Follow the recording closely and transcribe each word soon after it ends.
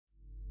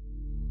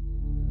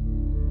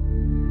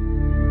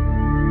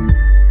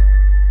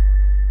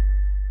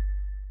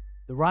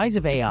rise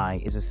of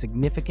AI is a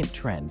significant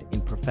trend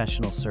in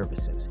professional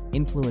services,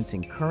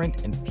 influencing current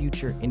and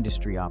future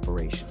industry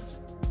operations.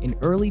 In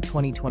early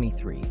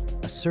 2023,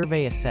 a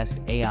survey assessed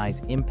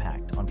AI's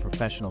impact on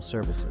professional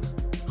services,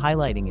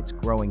 highlighting its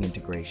growing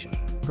integration.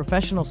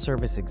 Professional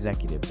service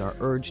executives are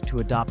urged to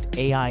adopt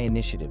AI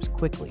initiatives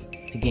quickly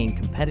to gain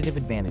competitive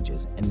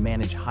advantages and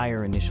manage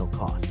higher initial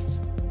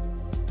costs.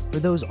 For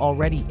those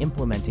already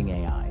implementing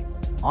AI,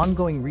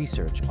 ongoing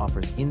research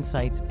offers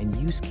insights and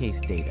use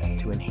case data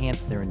to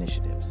enhance their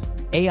initiatives.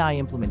 AI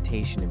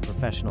implementation in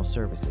professional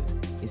services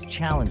is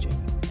challenging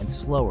and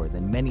slower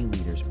than many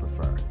leaders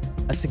prefer.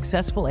 A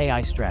successful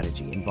AI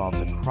strategy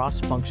involves a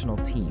cross-functional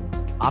team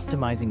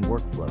optimizing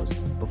workflows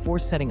before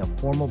setting a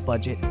formal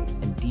budget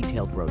and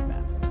detailed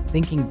roadmap.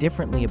 Thinking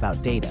differently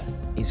about data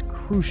is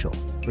crucial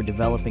for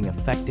developing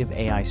effective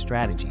AI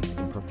strategies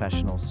in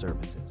professional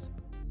services.